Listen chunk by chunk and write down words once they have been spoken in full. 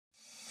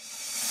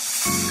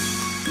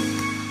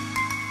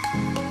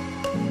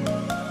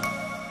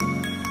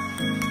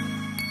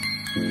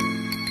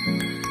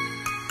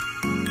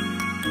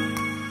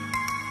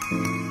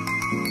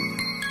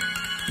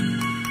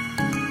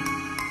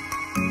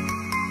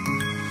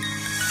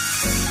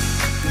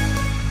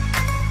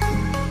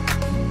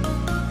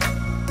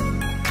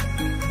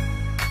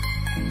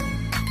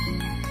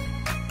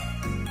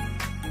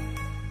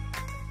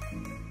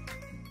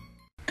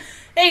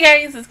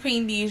Hey guys, it's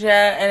Queendija,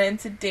 and in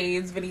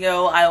today's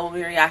video, I will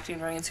be reacting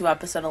to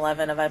episode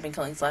 11 of I've Been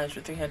Killing Slimes for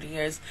 300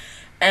 Years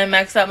and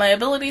max out my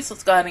abilities. So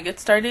let's go ahead and get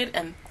started.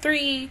 And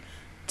 3,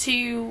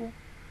 2,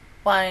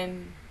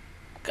 1,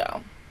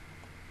 go.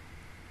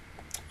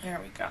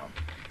 Here we go.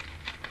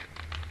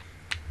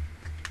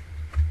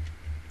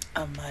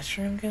 A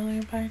mushroom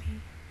killing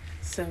party?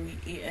 So we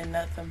eating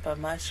nothing but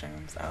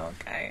mushrooms.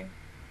 Okay.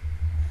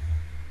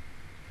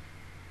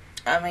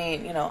 I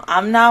mean, you know,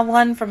 I'm not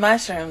one for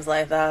mushrooms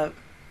like that.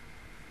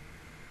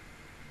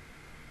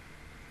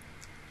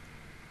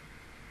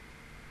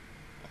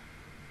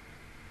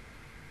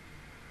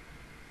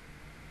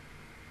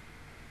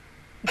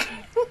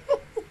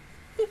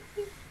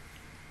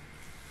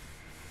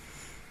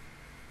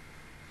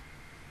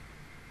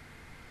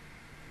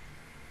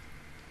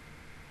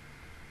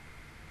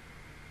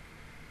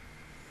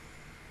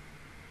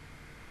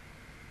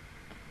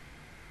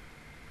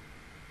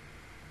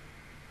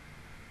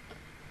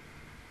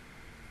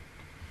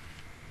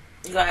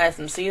 You gonna add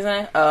some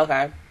seasoning? Oh,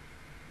 okay.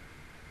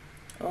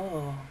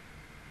 Oh.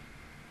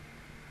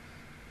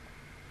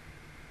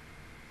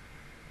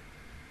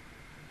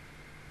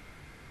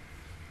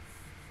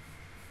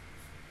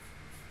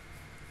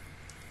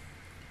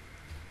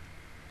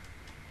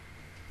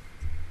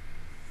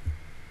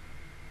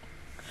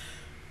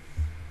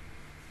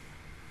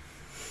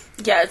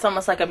 Yeah, it's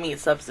almost like a meat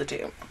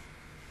substitute.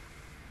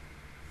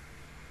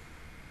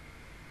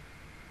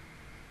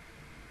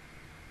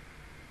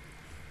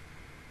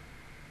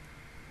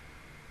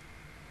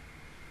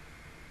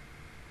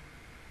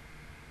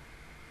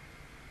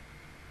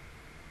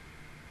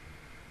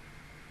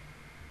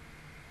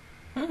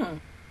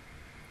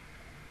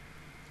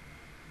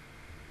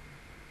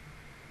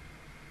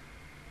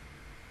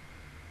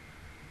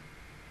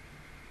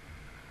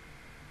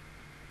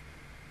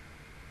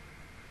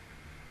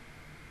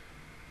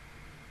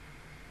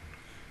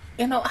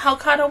 You know,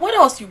 Halkata, what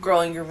else you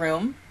grow in your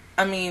room?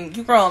 I mean,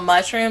 you growing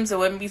mushrooms. It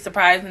wouldn't be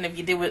surprising if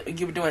you were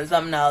doing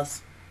something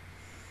else.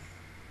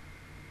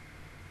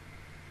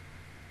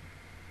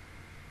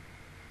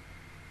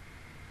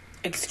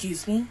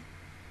 Excuse me?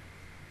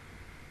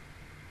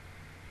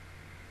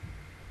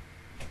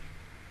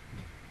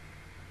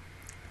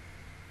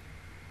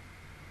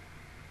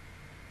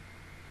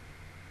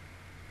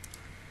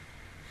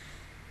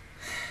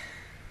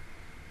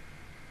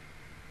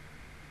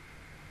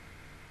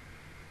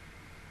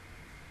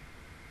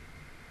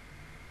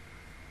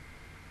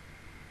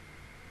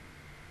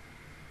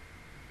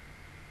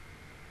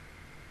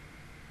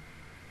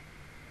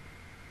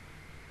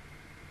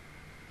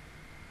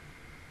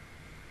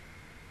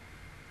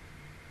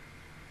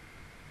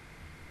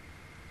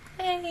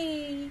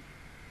 Hey,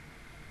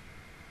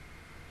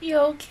 you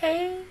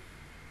okay?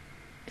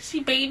 Is she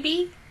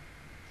baby?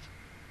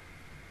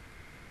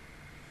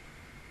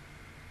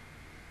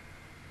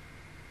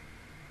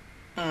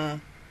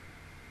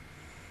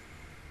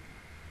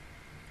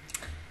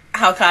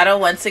 Halkata,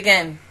 once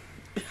again.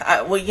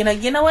 Well, you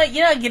know what?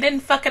 You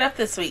didn't fuck it up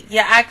this week.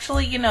 Yeah,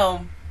 actually,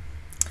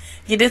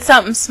 you did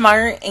something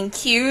smart and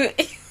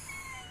cute.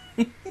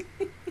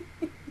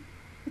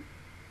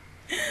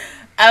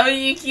 I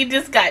mean, you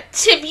just got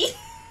chibi.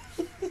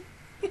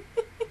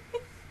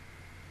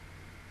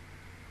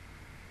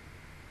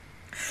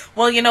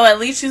 Well, at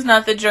least she's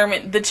not the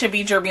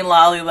chibi German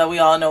lolly that we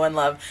all know and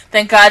love.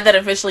 Thank God that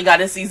officially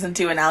got a season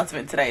 2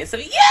 announcement today. So,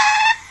 yay!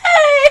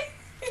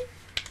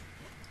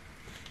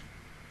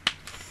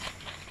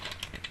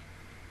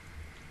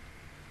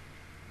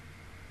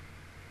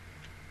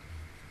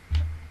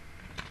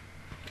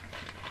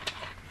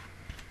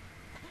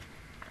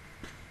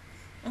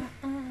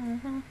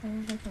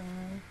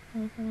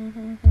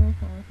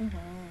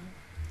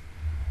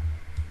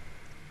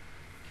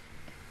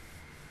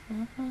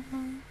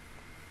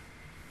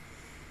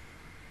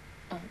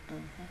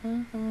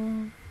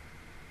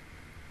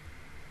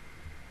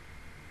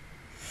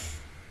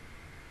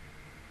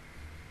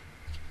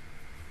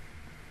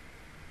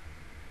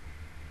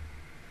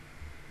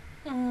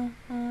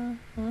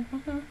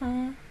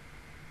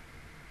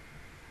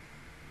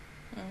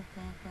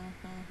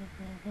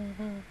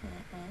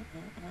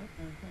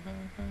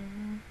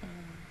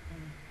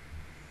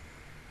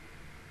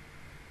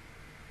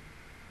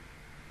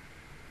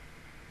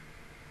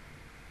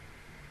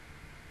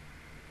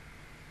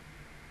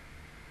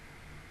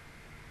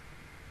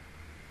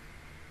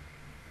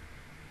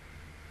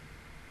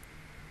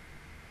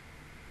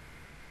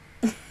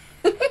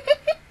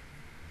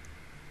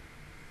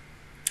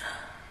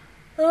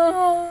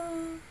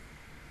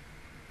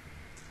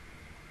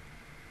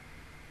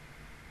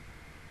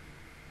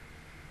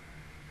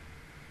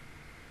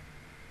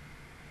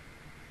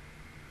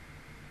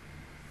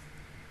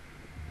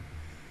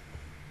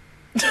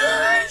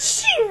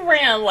 She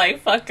ran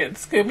like fucking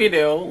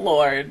Scooby-Doo,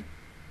 Lord.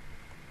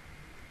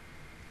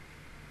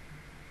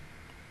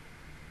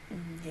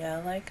 Yeah,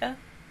 like a...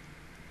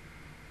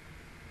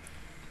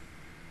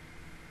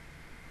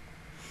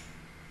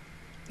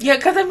 Yeah,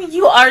 because, I mean,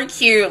 you are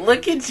cute.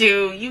 Look at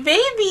you. You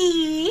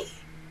baby.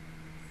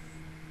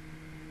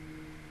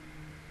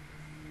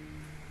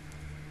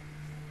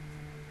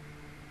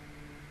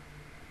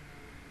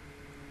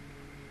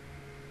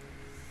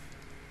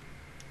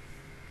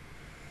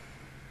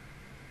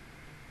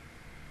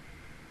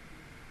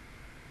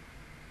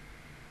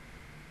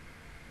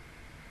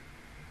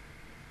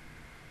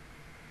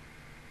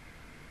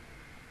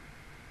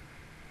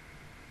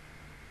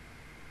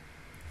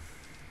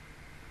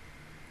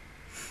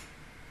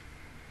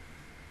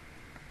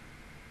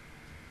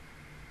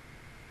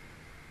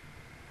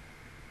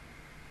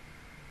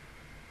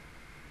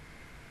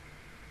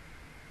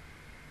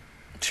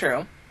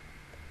 True.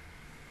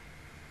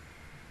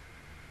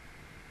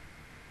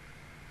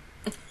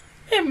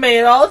 It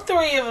made all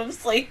three of them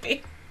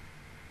sleepy.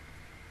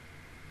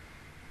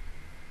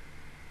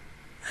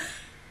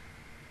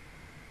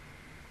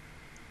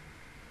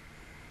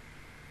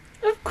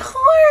 Of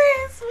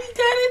course, we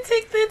gotta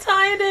take the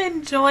time to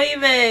enjoy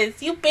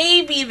this. You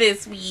baby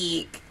this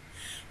week.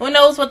 Who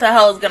knows what the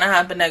hell is gonna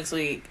happen next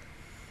week?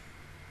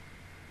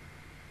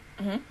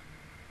 Mm-hmm.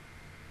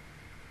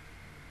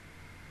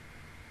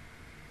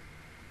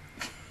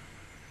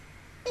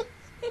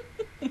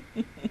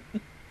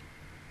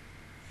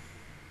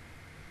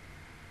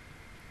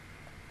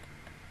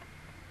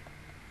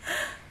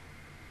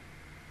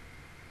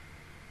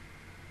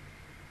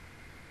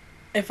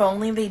 If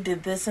only they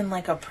did this in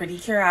like a Pretty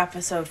Cure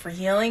episode for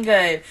Healing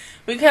Good.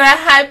 We could have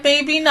had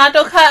baby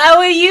Nadoka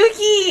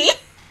Aoyuki.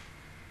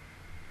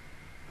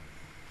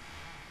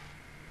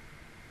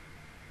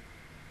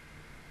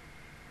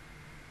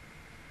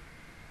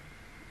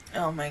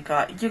 Oh my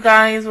god. You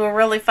guys were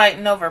really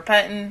fighting over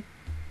petting.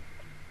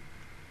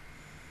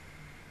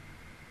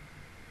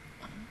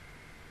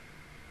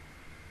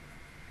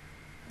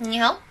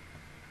 Yeah.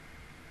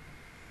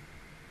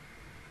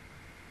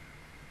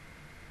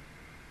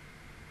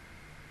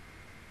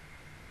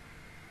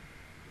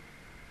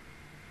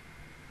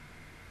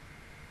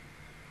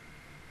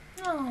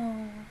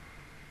 Oh.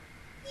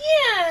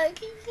 Yeah.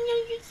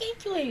 You can't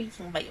do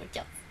anything by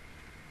yourself.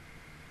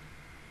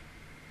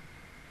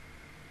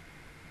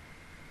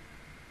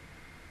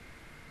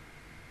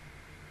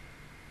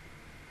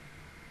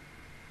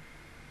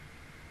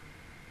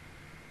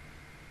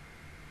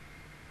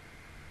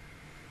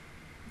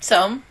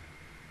 So.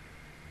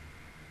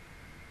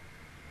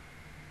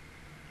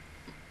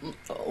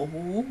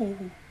 Oh.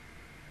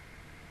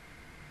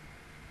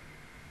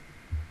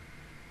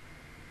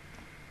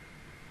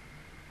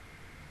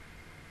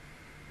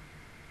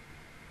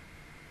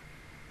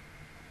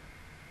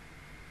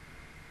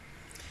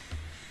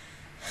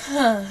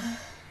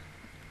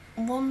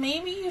 Well,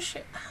 maybe you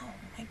should. Oh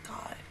my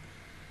god.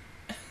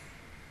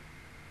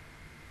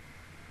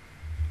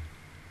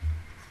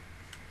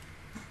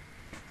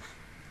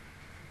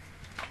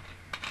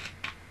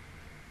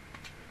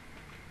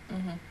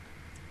 Mm-hmm.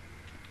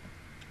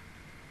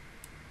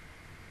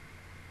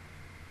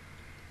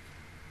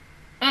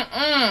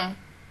 Mm-mm.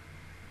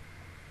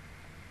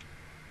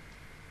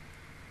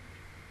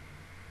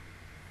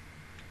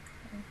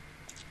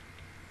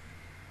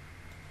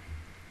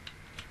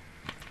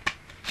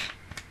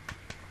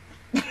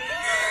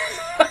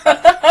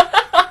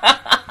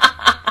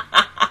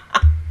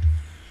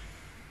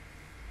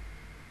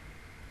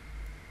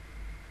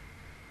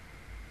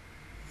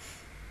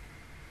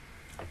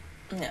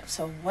 Yeah,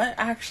 so what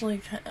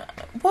actually...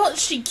 Well,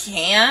 she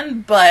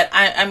can, but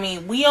I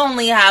mean, we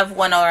only have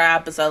one other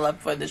episode left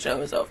before the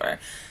show is over.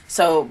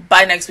 So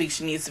by next week,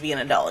 she needs to be an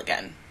adult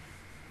again.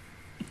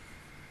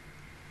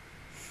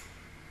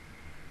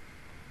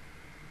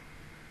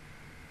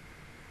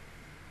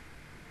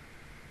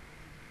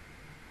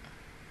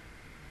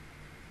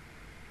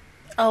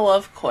 Oh,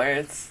 of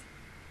course.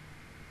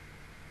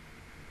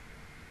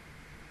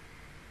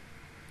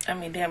 I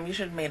mean, damn, you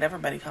should have made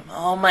everybody come.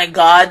 Oh my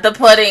god, the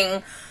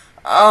pudding.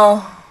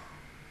 Oh.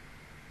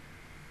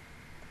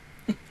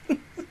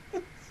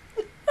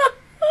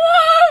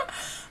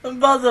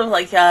 Both of them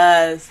like,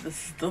 yes,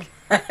 this is the line.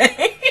 Crazy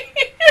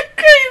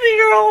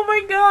girl, oh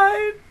my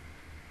god.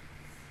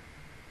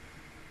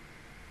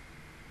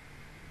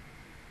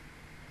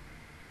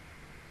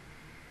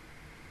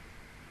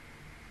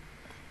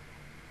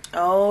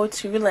 Oh,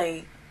 too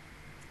late.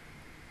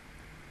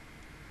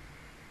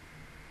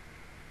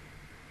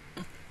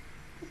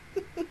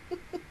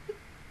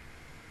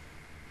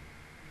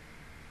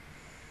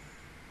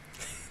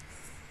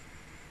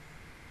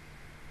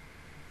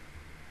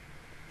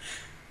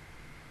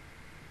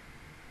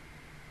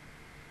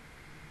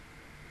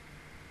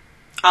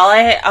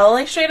 All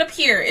I straight up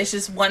here is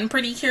just one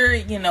Pretty Cure,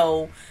 you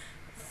know,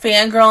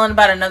 fangirling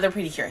about another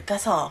Pretty Cure.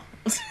 That's all.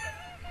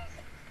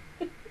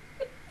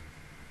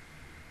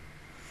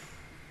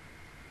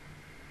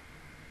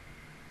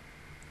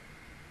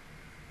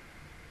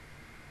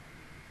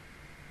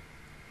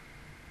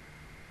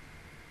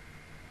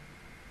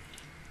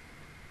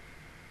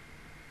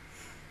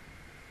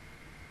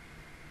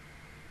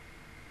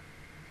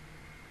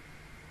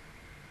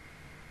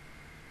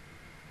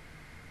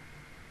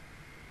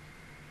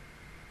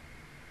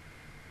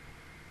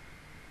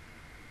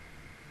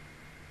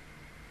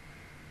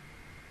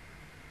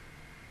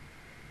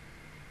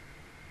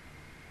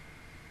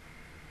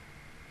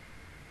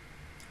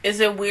 Is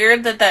it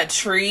weird that that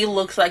tree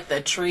looks like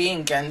the tree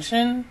in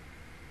Genshin?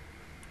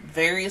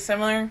 Very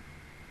similar.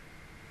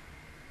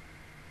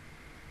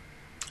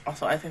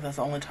 Also, I think that's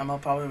the only time I'll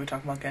probably be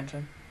talking about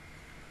Genshin.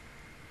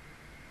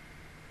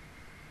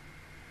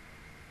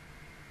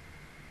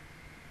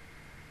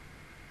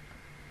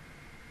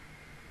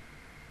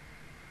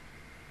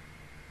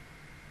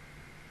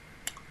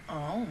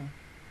 Oh.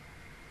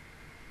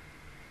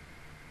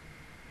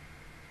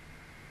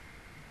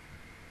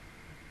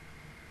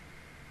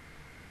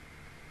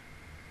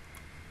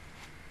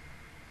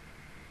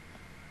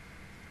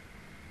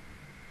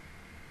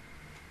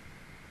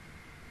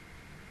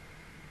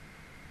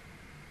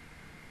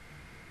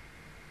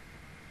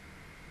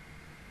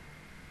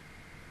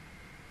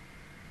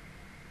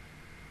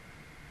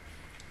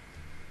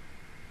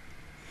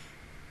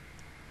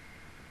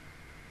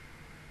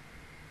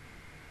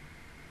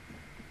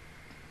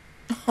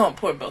 Oh,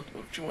 poor Bill,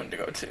 what you wanted to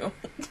go to.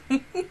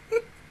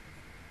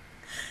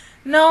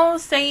 No,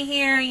 stay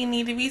here. You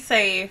need to be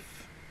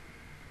safe.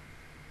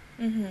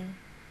 Mm-hmm.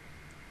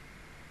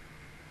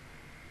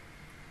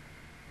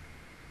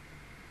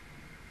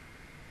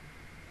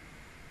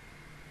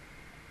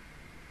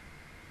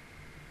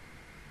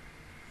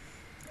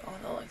 Oh,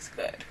 that looks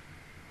good.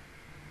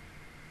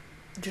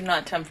 Do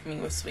not tempt me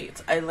with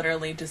sweets. I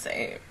literally just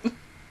ate.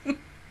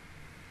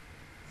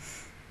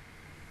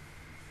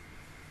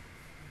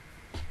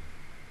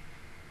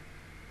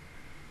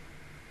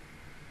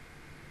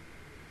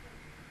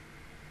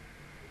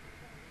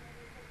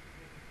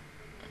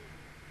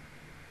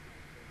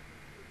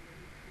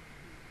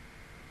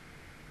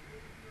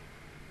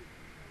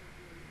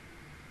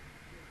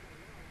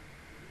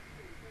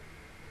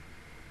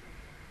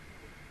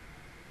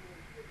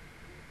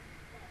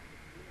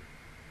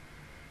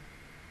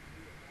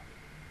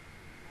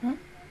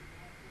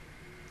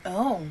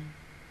 Oh.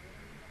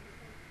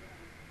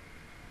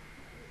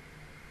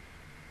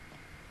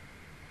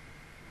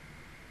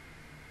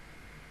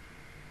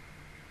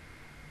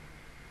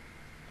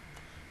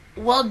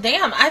 Well,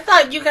 damn, I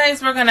thought you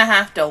guys were gonna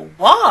have to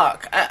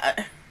walk.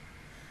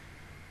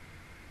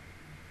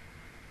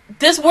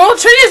 This World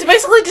Tree is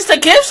basically just a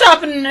gift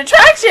shop and an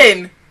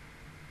attraction.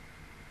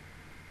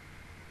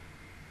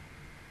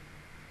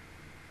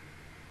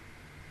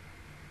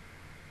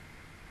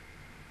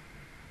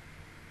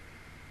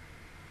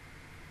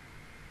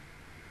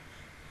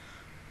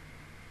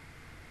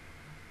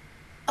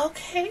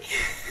 Okay.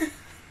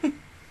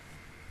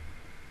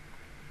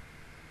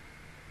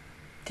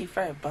 Deep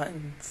fried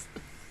buns.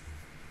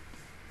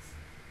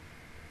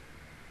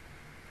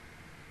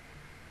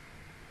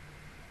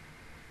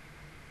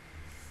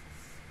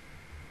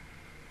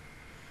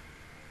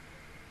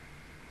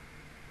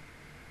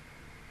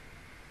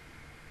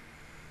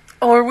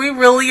 Oh, are we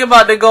really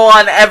about to go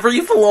on every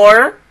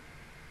floor?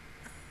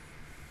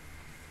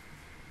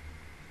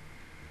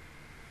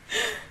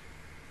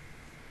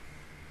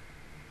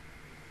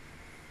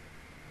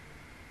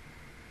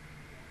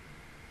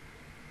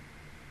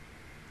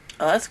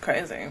 Oh, that's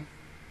crazy.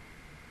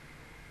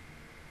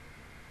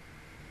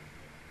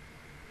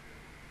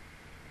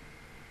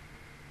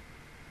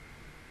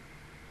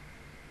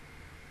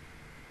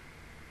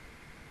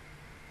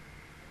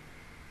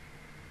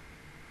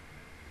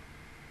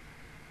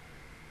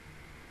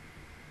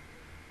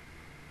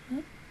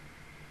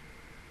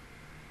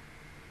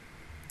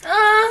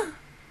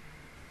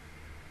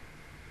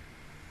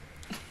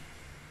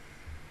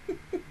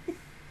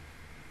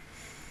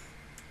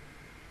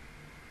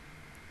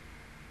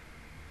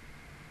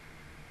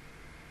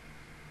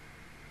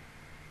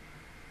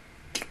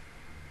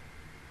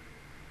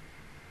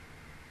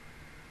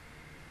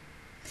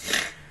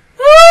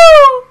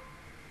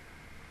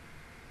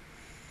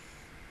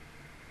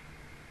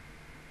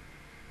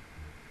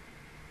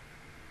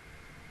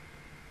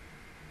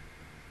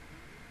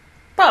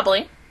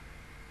 Probably.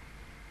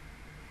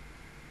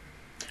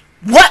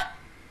 What?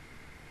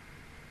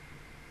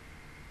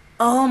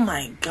 Oh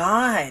my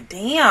god,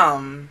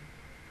 damn.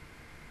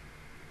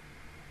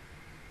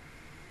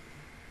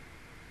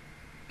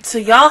 So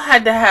y'all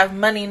had to have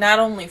money not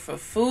only for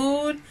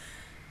food.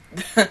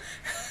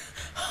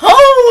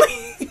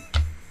 Holy.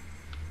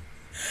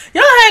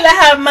 Y'all had to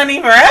have money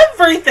for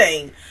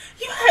everything.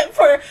 You had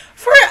for an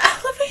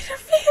elevator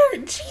fare.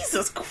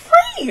 Jesus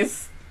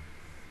Christ.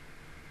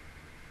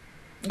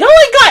 You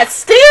only got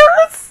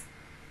stairs?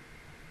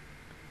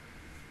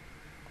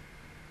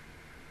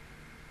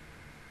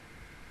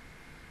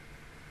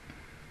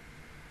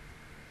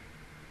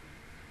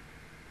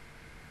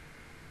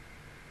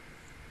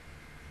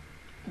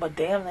 But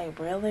damn, they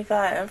really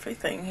got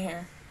everything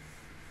here.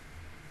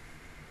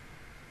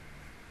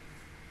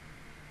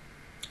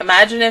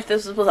 Imagine if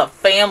this was a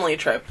family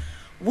trip.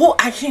 Whoa,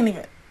 I can't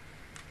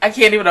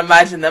even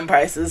imagine them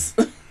prices.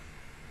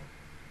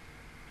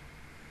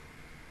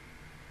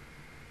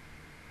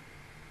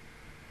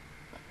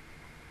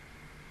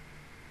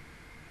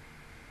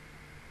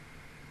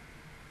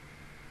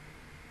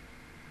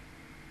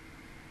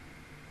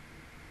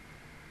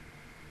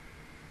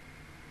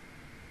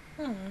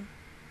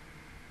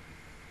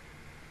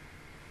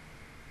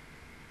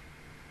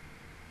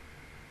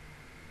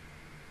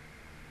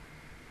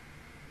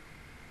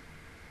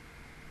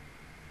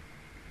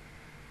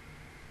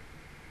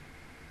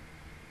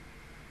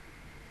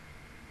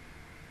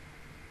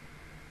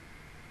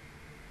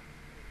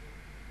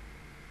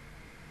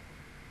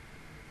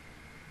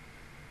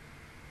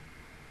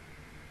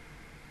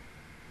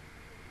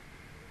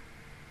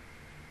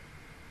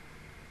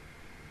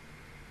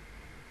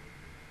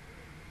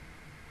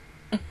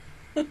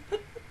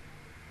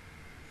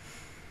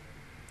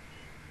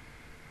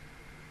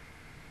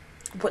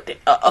 What,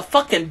 a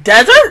fucking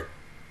desert?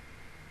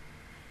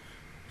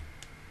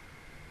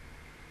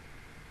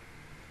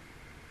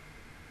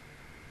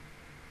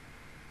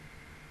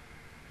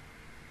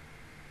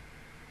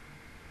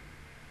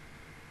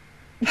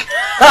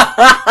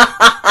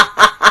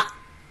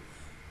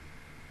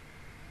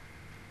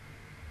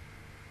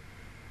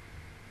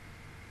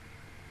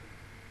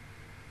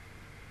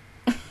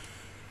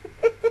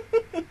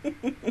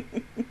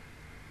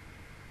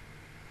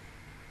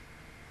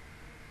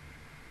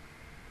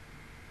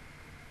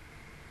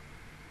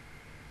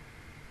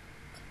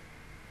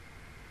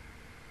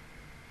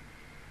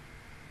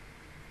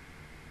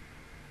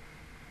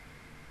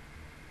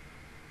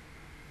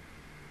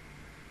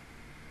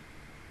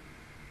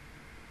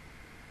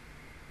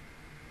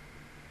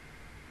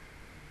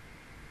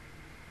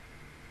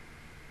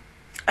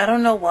 I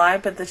don't know why,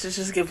 but this is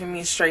just giving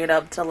me straight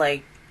up to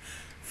like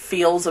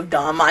feels of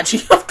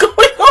Danmachi of going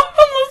on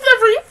almost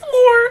every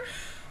floor.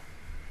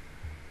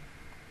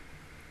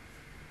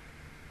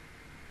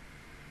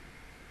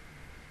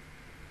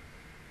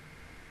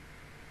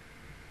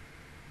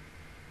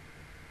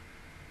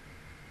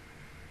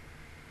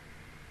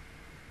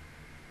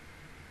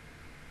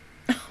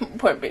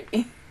 Poor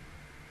baby.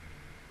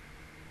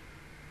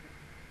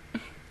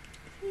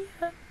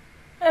 Yeah,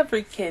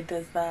 every kid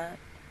does that.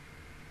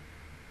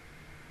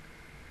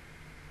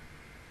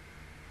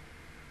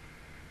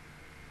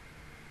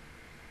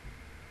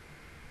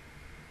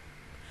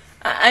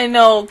 I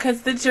know,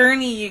 because the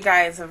journey you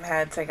guys have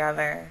had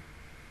together.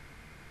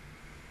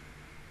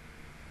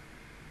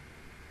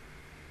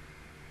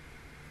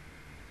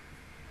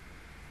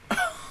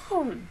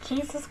 Oh,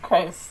 Jesus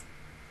Christ.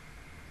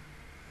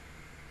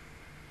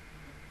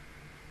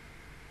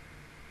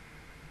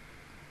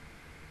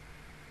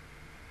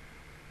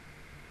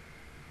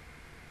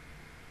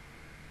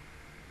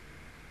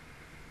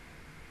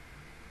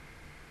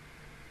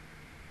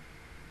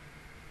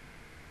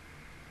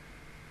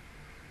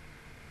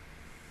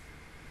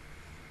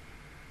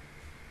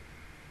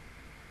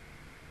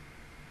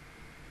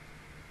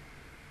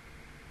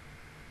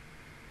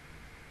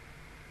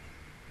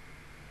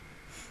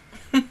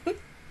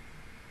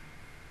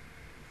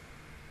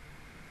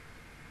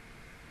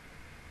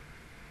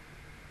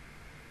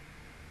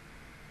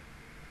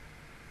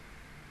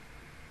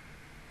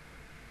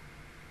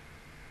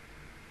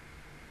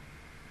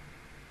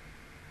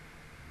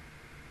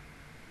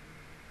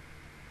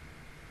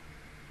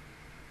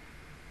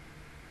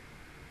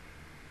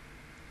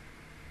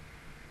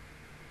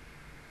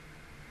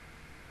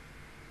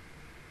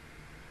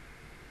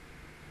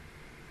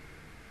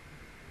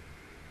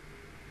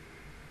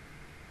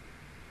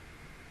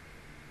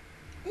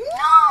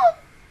 No!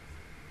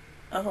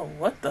 Oh,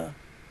 what the?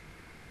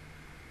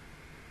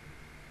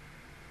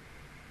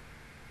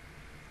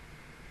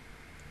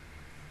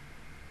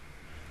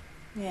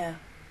 Yeah.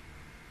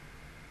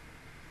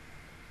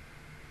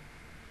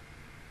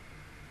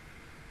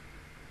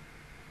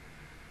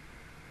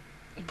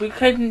 We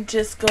couldn't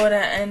just go to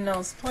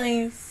Enno's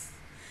place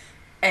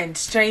and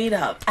straight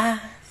up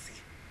ask.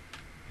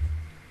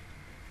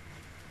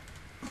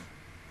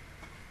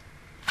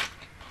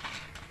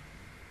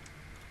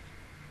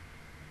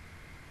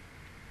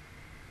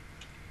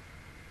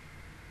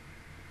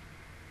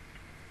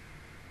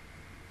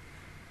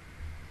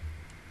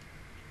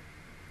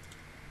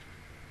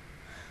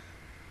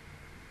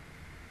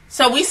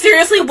 So we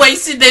seriously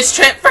wasted this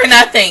trip for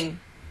nothing.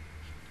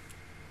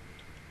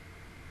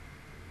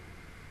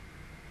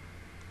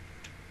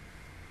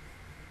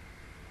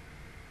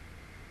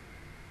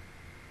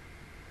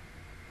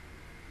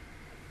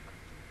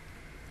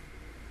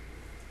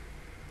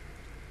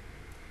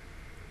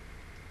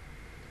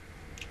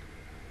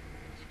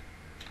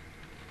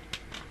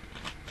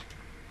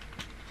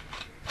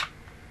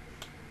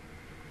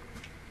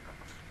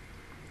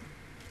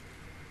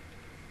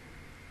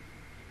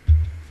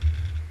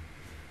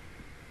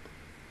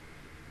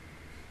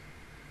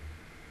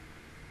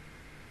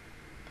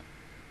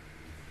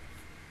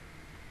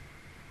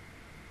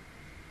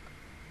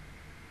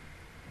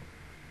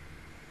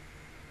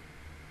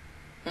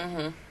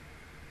 Mm-hmm.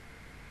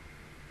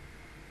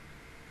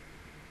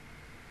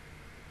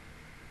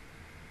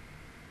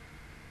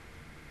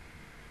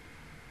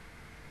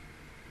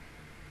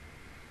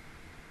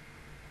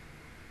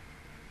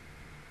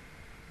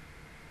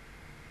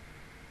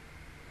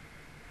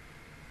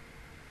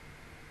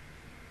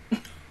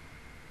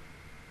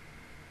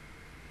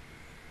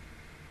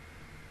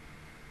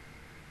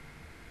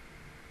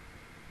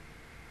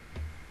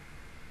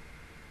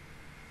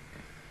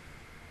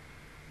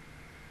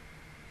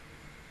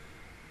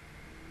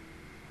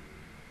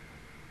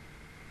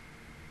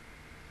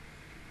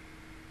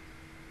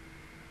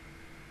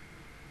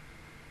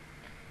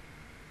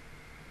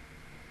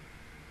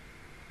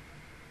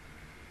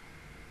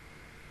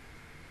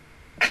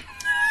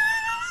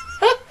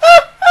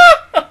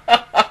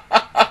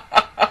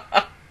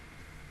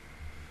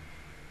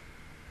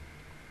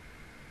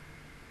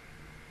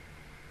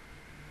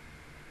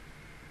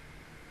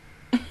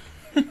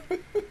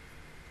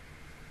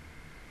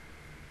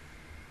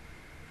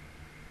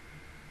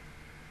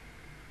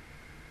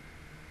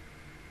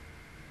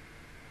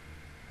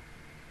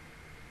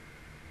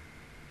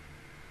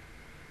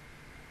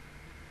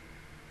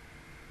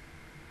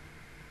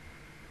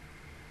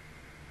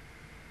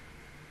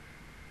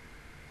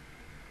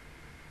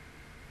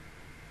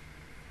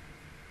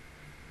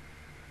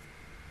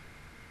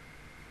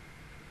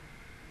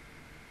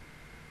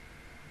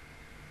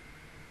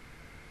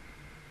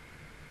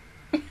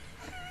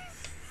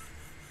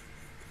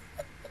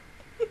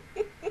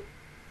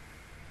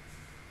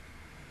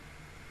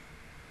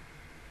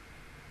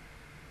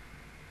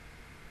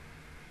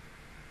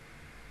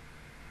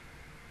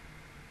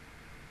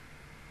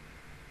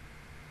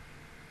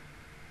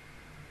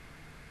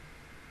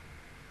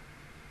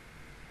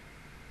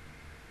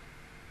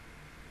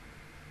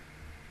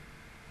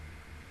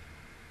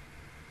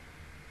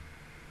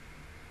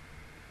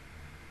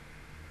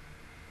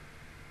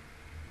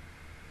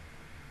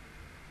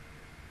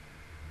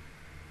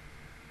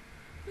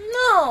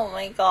 Oh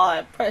my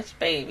god, precious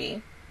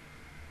baby.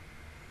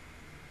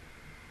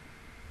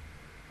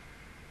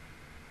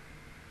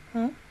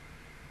 Hmm?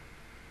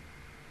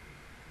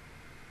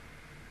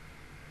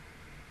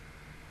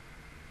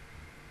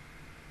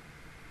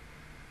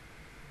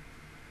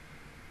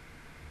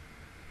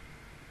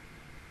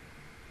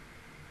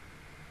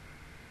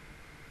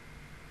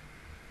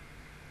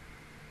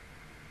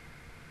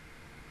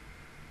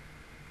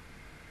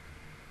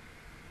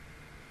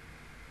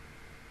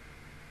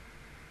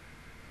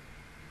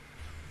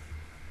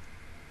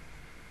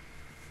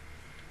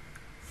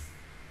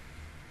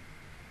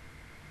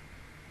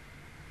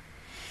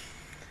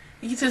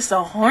 He's just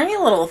a horny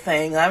little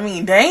thing. I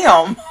mean,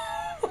 damn.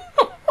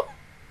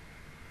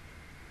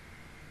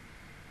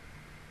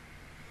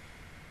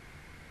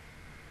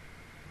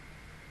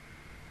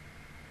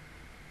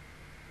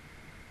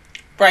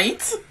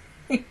 Right?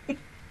 This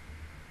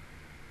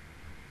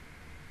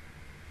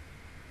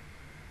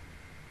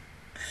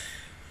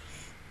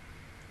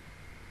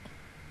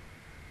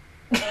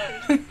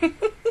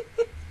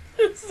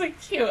is a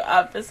cute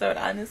episode,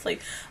 honestly.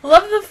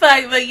 Love the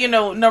fact that, you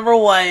know, number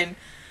one,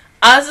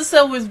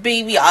 Azusa was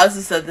baby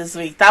Azusa this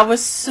week. That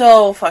was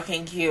so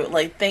fucking cute.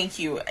 Like, thank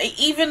you.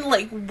 Even,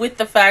 like, with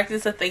the fact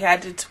is that they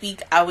had to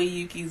tweak Aoi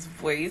Yuki's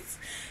voice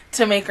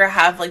to make her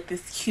have, like,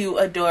 this cute,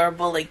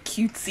 adorable, like,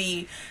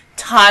 cutesy,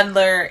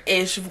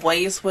 toddler-ish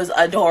voice was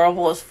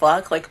adorable as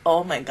fuck. Like,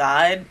 oh my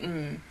god.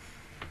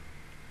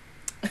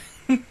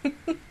 It's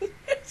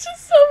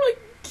just so, like,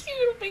 cute.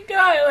 Oh my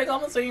god. Like,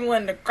 almost made me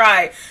want to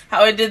cry.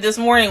 How I did this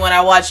morning when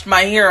I watched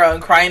My Hero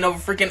and crying over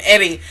freaking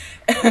Eddie.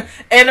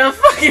 In a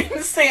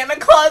fucking Santa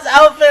Claus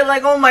outfit,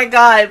 like, oh my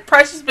god,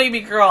 precious baby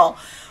girl.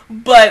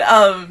 But,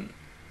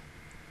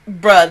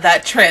 bruh,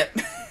 that trip.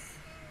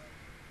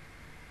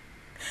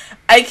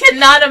 I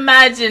cannot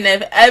imagine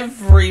if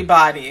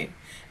everybody,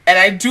 and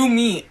I do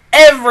mean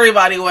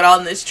everybody, went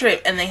on this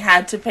trip and they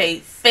had to pay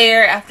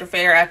fare after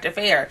fare after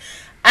fare.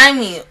 I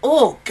mean,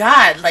 oh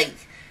god, like,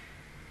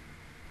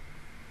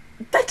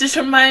 that just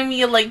reminded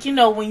me of, like, you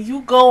know, when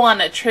you go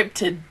on a trip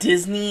to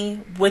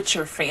Disney with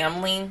your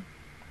family,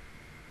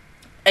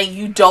 and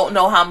you don't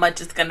know how much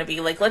it's going to be.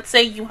 Like, let's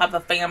say you have a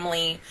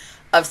family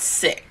of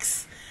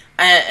 6.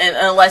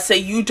 And let's say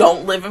you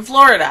don't live in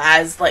Florida.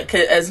 As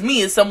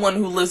me, as someone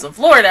who lives in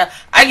Florida,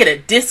 I get a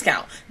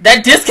discount.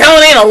 That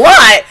discount ain't a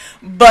lot,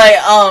 but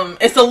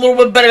it's a little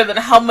bit better than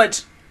how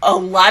much a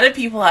lot of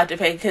people had to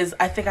pay. Because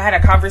I think I had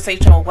a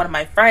conversation with one of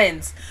my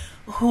friends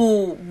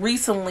who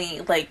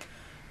recently, like,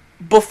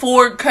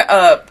 before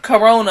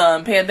Corona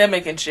and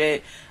pandemic and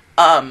shit,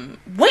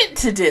 went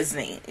to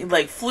Disney,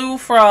 like, flew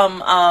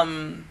from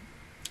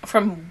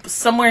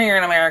somewhere here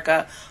in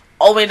America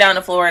all the way down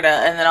to Florida,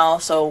 and then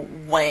also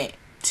went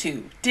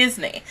to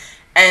Disney.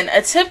 And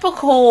a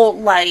typical,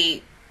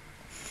 like,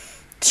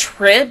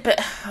 trip,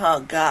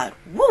 oh god,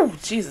 woo,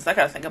 Jesus, I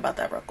gotta think about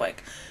that real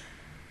quick.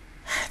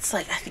 It's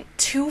like, I think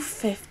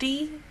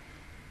 $250,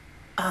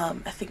 I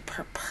think,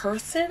 per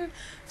person.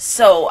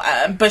 So,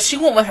 but she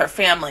went with her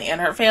family,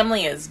 and her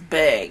family is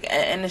big,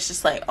 and it's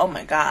just like, oh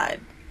my god.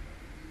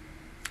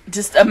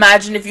 Just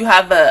imagine if you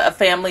have a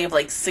family of,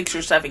 like, 6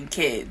 or 7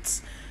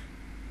 kids.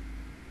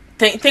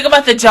 Think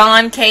about the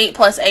John, Kate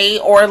plus 8,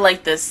 or,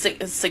 like, the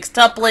six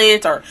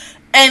tuplets, or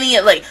any,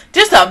 like,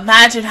 just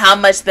imagine how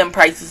much them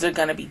prices are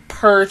gonna be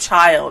per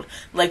child.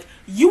 Like,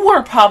 you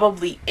are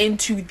probably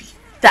into the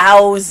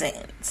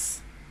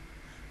thousands.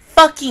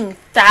 Fucking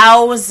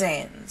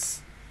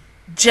thousands.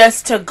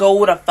 Just to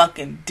go to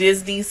fucking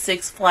Disney,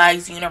 Six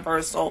Flags,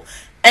 Universal,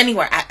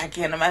 anywhere. I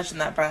can't imagine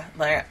that, bruh.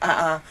 Like,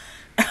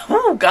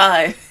 oh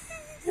god.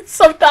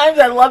 Sometimes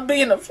I love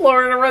being a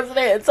Florida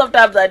resident, and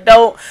sometimes I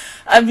don't.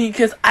 I mean,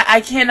 because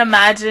I can't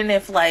imagine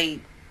if,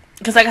 like,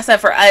 because like I said,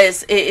 for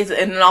us, it is,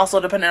 and it also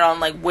depended on,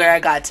 like, where I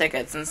got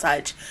tickets and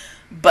such.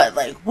 But,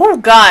 like, oh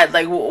god,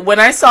 like, when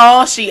I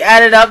saw she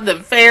added up the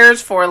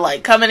fares for,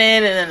 like, coming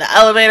in and then the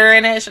elevator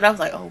in it, and I was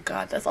like, oh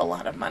god, that's a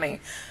lot of money.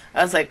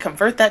 I was like,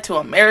 convert that to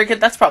American,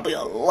 that's probably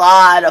a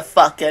lot of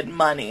fucking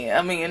money.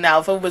 I mean,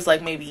 now if it was,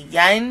 like, maybe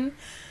yen,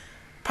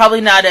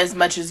 probably not as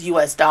much as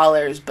US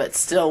dollars, but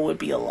still would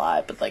be a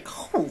lot. But, like,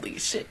 holy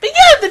shit. But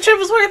yeah, the trip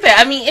was worth it.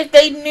 I mean, if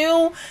they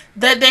knew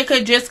that they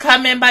could just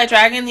come in by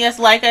dragging, yes,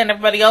 Leica and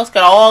everybody else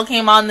could all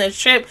came on this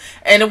trip,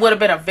 and it would have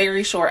been a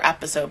very short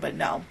episode. But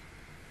no,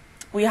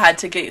 we had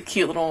to get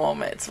cute little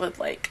moments with,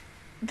 like,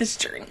 this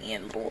journey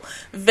and little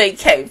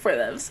vacay for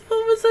them. So it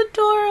was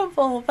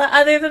adorable. But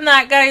other than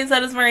that, guys,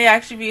 that is my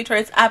reaction view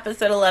towards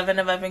episode 11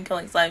 of I've Been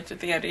Killing Slimes for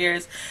 300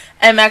 years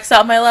and maxed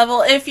out my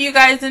level. If you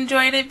guys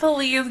enjoyed it,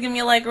 please give me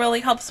a like. It really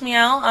helps me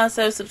out.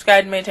 Also,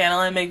 subscribe to my channel.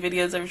 I make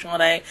videos every single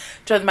day.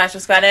 Join the Master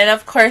Squad. And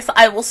of course,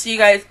 I will see you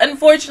guys,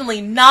 unfortunately,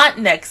 not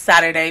next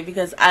Saturday,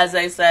 because as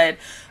I said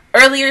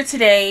earlier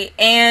today,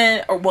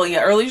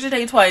 earlier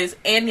today twice,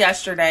 and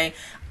yesterday,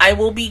 I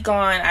will be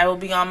gone. I will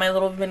be on my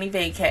little mini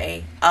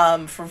vacay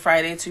from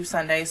Friday to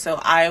Sunday, so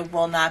I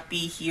will not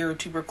be here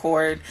to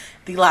record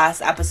the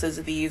last episodes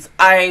of these.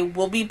 I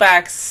will be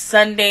back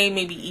Sunday,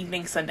 maybe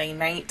evening, Sunday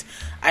night.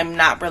 I'm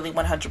not really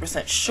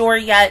 100% sure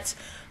yet,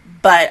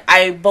 but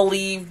I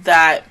believe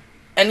that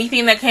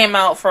anything that came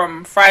out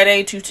from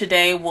Friday to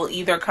today will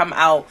either come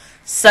out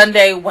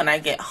Sunday when I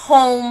get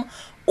home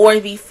or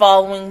the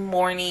following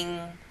morning,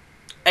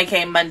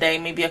 aka Monday,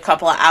 maybe a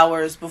couple of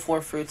hours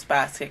before Fruits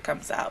Basket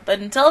comes out. But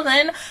until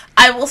then,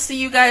 I will see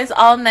you guys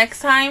all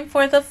next time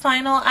for the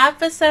final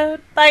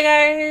episode. Bye,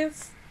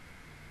 guys!